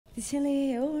ဒီချင်းလေး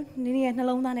ကိုနင်းရဲ့နှ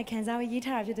လုံးသားနဲ့ခံစားပြီးရေး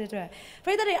ထားတာဖြစ်တဲ့အတွက်ပ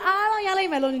ရိသတ်တွေအားလုံးရလို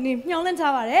က်မယ်လို့နင်းမျှော်လင့်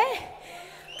ထားပါတယ်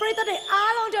ပရိသတ်တွေ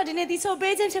အားလုံးတို့ဒီနေ့ဒီဆို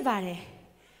ပေးခြင်းဖြစ်ပါတယ်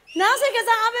နောက်စိတ်က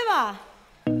စားအားပေးပါ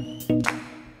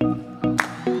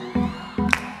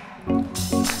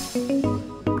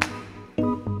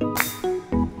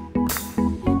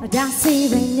ဒါစီ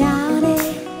ပညာနဲ့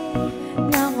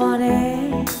ညောင်းပါတယ်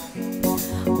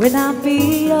ဝိနာပီ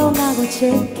တော့ငါကိုချ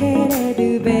စ်ခဲ့တဲ့သူ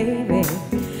baby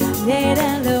နေ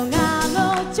တဲ့လုံငါ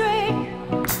ကိုကြွေး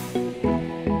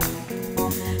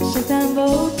ရှင်းတန်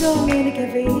ဖို့တော့နေက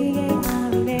လေးရဲ့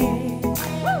အားနဲ့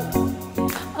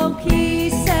Okay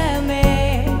say me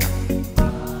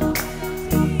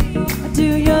do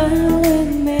you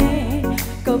love me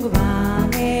ကိုကဘာ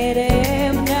နေတဲ့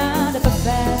မြတ်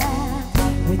တဲ့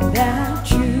without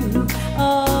you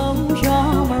oh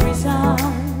you're my reason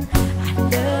I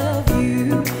love you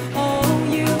oh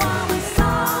you are my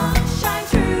sunshine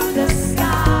through the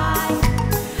sky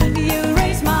you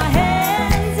raise my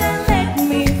hands and let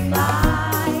me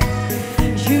fly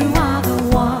you are the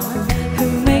one who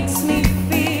makes me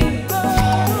feel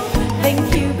thank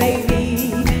you baby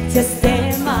just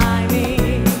stand by me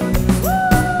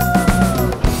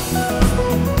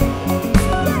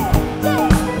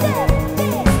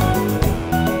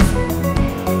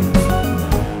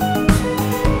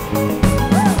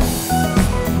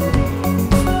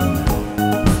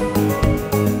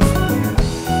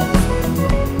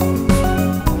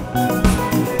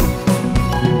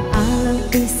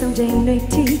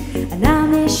and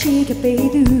I'm a chic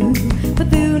baby but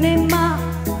do ma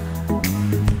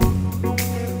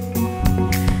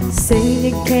say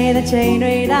you can't change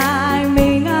right I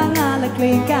mean I like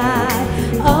clean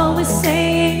guy always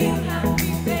saying you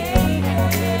happy baby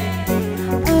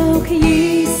oh can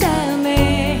you say me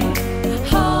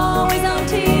always on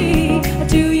tea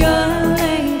do your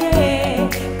lady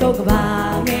go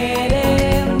goodbye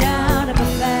now the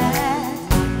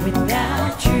perfect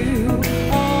without you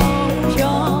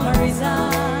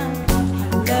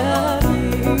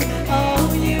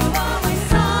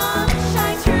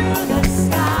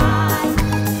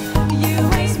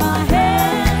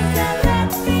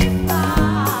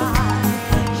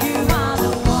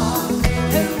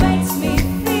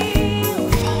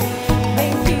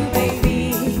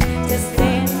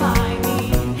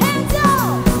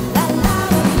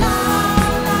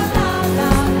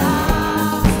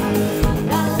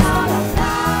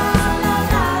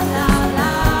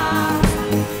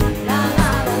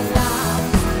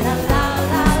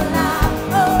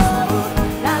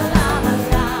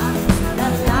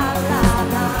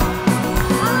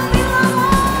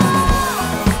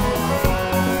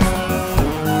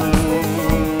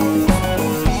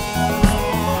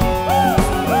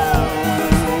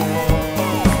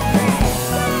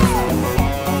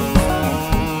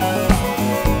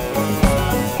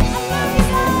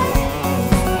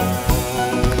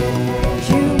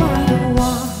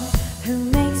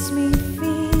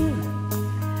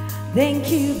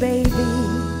Thank you, baby.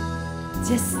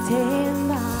 Just stand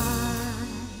by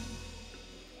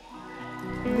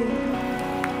me.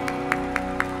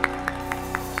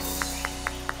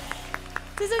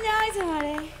 This is nice,